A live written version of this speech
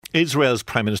Israel's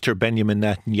Prime Minister Benjamin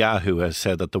Netanyahu has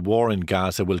said that the war in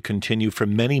Gaza will continue for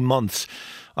many months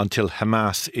until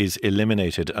Hamas is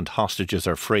eliminated and hostages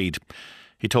are freed.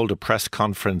 He told a press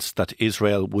conference that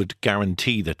Israel would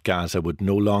guarantee that Gaza would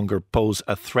no longer pose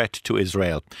a threat to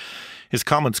Israel. His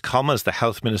comments come as the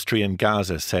health ministry in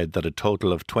Gaza said that a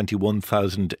total of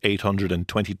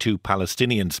 21,822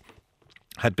 Palestinians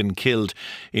had been killed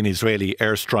in Israeli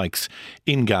airstrikes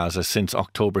in Gaza since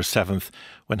October 7th,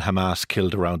 when Hamas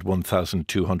killed around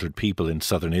 1,200 people in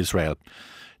southern Israel.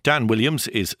 Dan Williams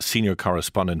is senior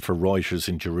correspondent for Reuters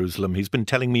in Jerusalem. He's been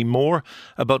telling me more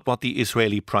about what the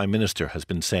Israeli Prime Minister has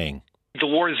been saying. The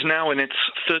war is now in its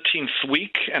 13th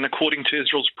week, and according to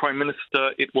Israel's Prime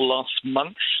Minister, it will last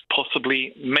months,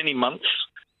 possibly many months.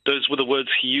 Those were the words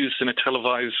he used in a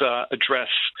televised address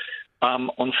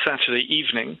on Saturday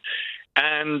evening.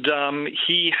 And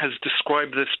he has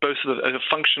described this both as a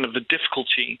function of the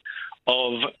difficulty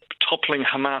of toppling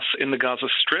Hamas in the Gaza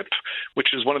Strip,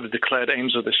 which is one of the declared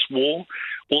aims of this war,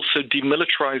 also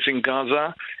demilitarizing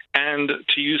Gaza, and,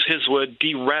 to use his word,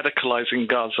 de-radicalizing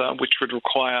Gaza, which would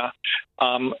require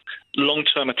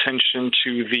long-term attention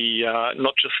to the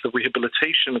not just the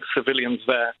rehabilitation of civilians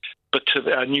there, but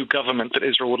to a new government that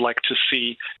Israel would like to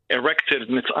see erected,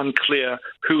 and it's unclear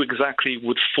who exactly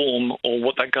would form or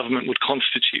what that government would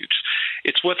constitute.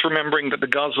 It's worth remembering that the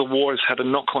Gaza war has had a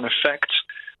knock-on effect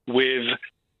with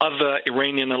other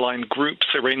Iranian-aligned groups,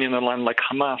 Iranian-aligned like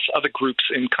Hamas, other groups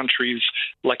in countries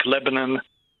like Lebanon,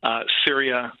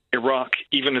 Syria, Iraq,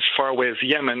 even as far away as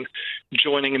Yemen,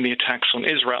 joining in the attacks on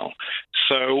Israel.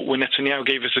 So when Netanyahu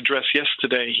gave his address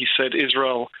yesterday, he said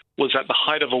Israel was at the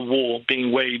height of a war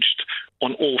being waged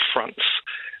on all fronts.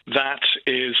 That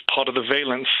is part of the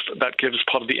valence, that gives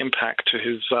part of the impact to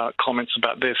his comments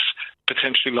about this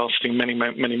potentially lasting many,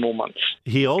 many more months.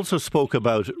 He also spoke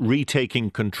about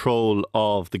retaking control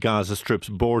of the Gaza Strip's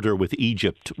border with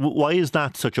Egypt. Why is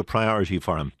that such a priority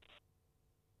for him?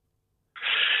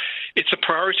 It's a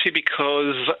priority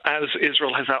because, as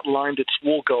Israel has outlined its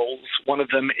war goals, one of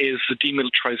them is the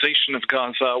demilitarization of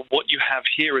Gaza. What you have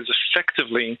here is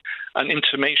effectively an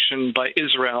intimation by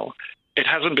Israel. It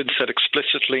hasn't been said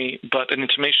explicitly, but an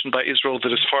intimation by Israel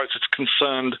that, as far as it's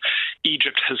concerned,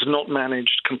 Egypt has not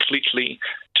managed completely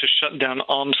to shut down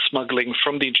arms smuggling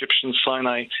from the Egyptian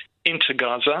Sinai into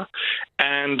Gaza.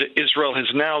 And Israel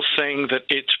is now saying that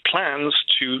it plans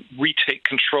to retake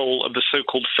control of the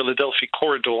so-called Philadelphia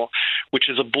corridor, which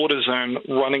is a border zone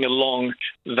running along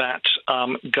that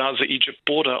Gaza-Egypt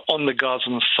border on the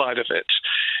Gazan side of it.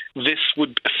 This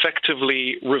would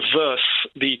effectively reverse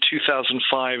the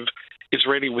 2005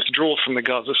 Israeli withdrawal from the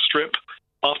Gaza Strip.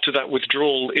 After that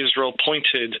withdrawal, Israel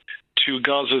pointed to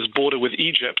Gaza's border with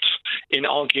Egypt in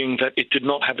arguing that it did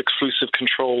not have exclusive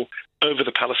control over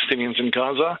the Palestinians in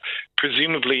Gaza.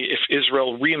 Presumably, if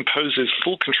Israel reimposes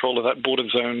full control of that border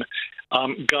zone,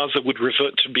 Gaza would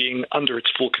revert to being under its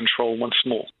full control once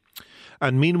more.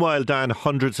 And meanwhile, Dan,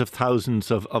 hundreds of thousands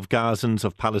of Gazans,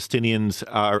 of Palestinians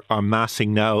are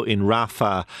massing now in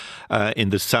Rafah in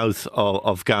the south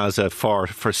of Gaza for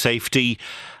safety.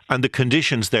 And the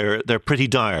conditions there, they're pretty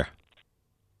dire.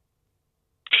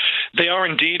 They are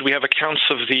indeed. We have accounts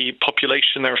of the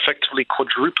population. They're effectively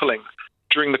quadrupling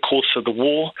during the course of the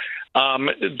war.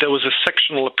 There was a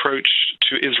sectional approach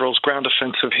to Israel's ground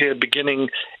offensive here,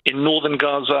 beginning in northern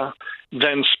Gaza,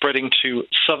 then spreading to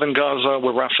southern Gaza,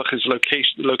 where Rafah is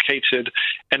located.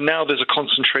 And now there's a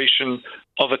concentration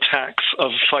of attacks,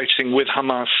 of fighting with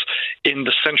Hamas in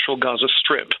the central Gaza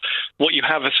Strip. What you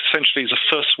have essentially is a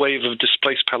first wave of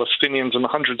displaced Palestinians in the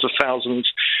hundreds of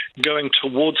thousands going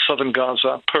towards southern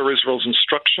Gaza per Israel's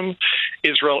instruction.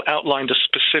 Israel outlined a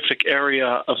specific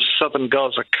area of southern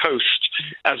Gaza coast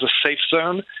as a safe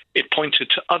zone. It pointed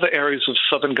to other areas of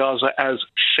southern Gaza as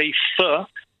safer,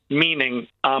 meaning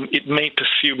it may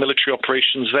pursue military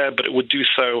operations there, but it would do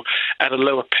so at a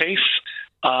lower pace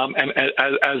and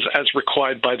as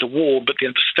required by the war. But the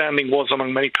understanding was,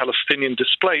 among many Palestinian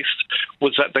displaced,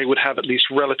 was that they would have at least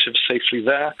relative safety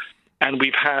there. And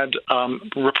we've had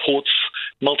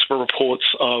multiple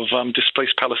reports of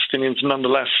displaced Palestinians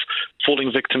nonetheless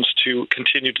falling victims to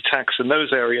continued attacks in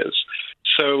those areas.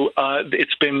 So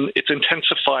it's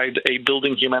intensified a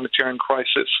building humanitarian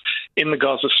crisis in the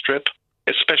Gaza Strip,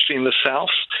 especially in the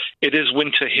south. It is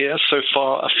winter here, so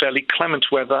far a fairly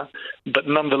clement weather, but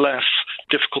nonetheless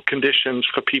difficult conditions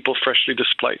for people freshly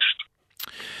displaced.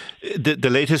 The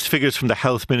latest figures from the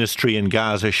health ministry in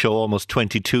Gaza show almost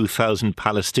 22,000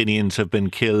 Palestinians have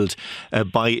been killed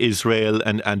by Israel,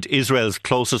 and Israel's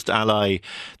closest ally,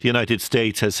 the United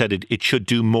States, has said it should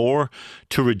do more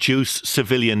to reduce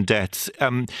civilian deaths.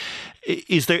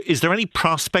 Is there any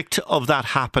prospect of that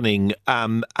happening?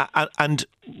 And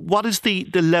what is the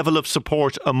level of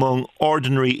support among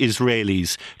ordinary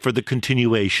Israelis for the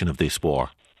continuation of this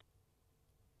war?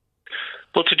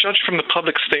 Well, to judge from the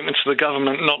public statements of the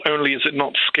government, not only is it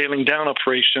not scaling down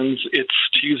operations, it's,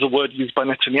 to use a word used by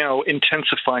Netanyahu,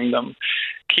 intensifying them.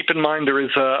 Keep in mind there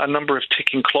is a number of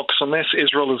ticking clocks on this.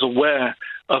 Israel is aware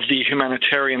of the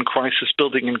humanitarian crisis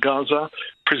building in Gaza.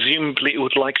 Presumably it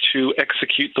would like to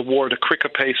execute the war at a quicker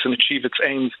pace and achieve its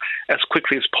aims as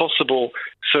quickly as possible,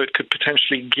 so it could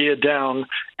potentially gear down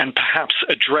and perhaps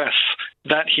address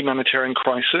that humanitarian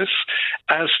crisis.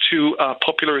 As to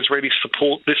popular Israeli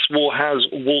support, this war has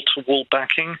wall-to-wall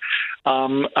backing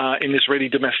in Israeli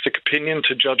domestic opinion,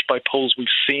 to judge by polls we've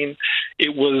seen.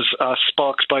 It was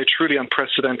sparked by a truly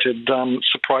unprecedented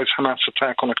surprise Hamas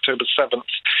attack on October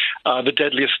 7th, the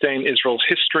deadliest day in Israel's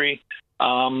history,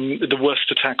 the worst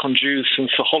attack on Jews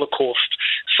since the Holocaust,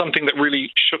 something that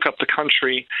really shook up the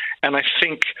country, and I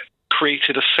think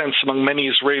created a sense among many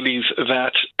Israelis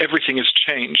that everything has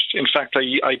changed. In fact,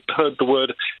 I heard the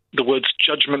words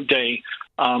Judgment Day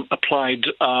applied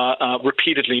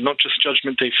repeatedly, not just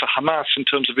Judgment Day for Hamas in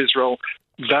terms of Israel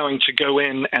vowing to go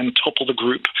in and topple the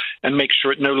group and make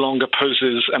sure it no longer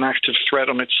poses an active threat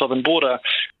on its southern border,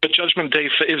 but Judgment Day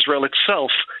for Israel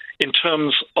itself in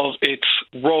terms of its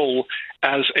role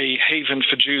as a haven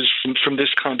for Jews from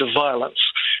this kind of violence.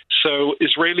 So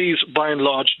Israelis, by and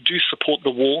large, do support the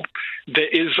war. There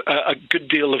is a good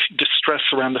deal of distress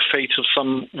around the fate of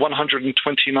some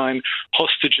 129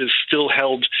 hostages still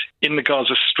held in the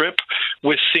Gaza Strip.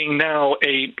 We're seeing now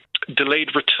a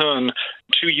delayed return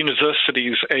to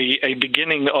universities, a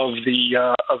beginning of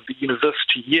the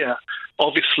university year.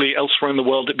 Obviously, elsewhere in the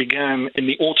world, it began in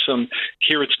the autumn.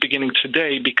 Here it's beginning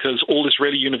today because all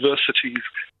Israeli universities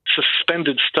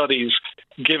suspended studies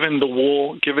given the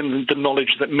war, given the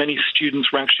knowledge that many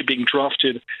students were actually being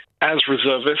drafted as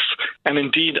reservists. And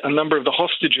indeed, a number of the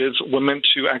hostages were meant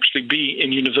to actually be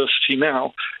in university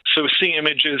now. So we're seeing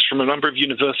images from a number of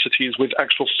universities with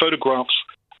actual photographs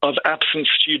of absent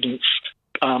students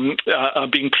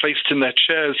being placed in their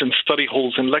chairs in study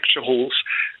halls and lecture halls.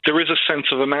 There is a sense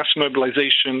of a mass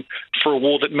mobilization for a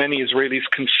war that many Israelis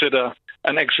consider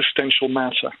an existential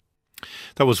matter.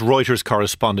 That was Reuters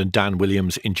correspondent Dan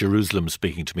Williams in Jerusalem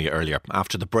speaking to me earlier.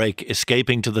 After the break,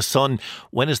 escaping to the sun.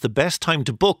 When is the best time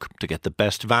to book to get the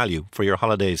best value for your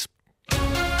holidays?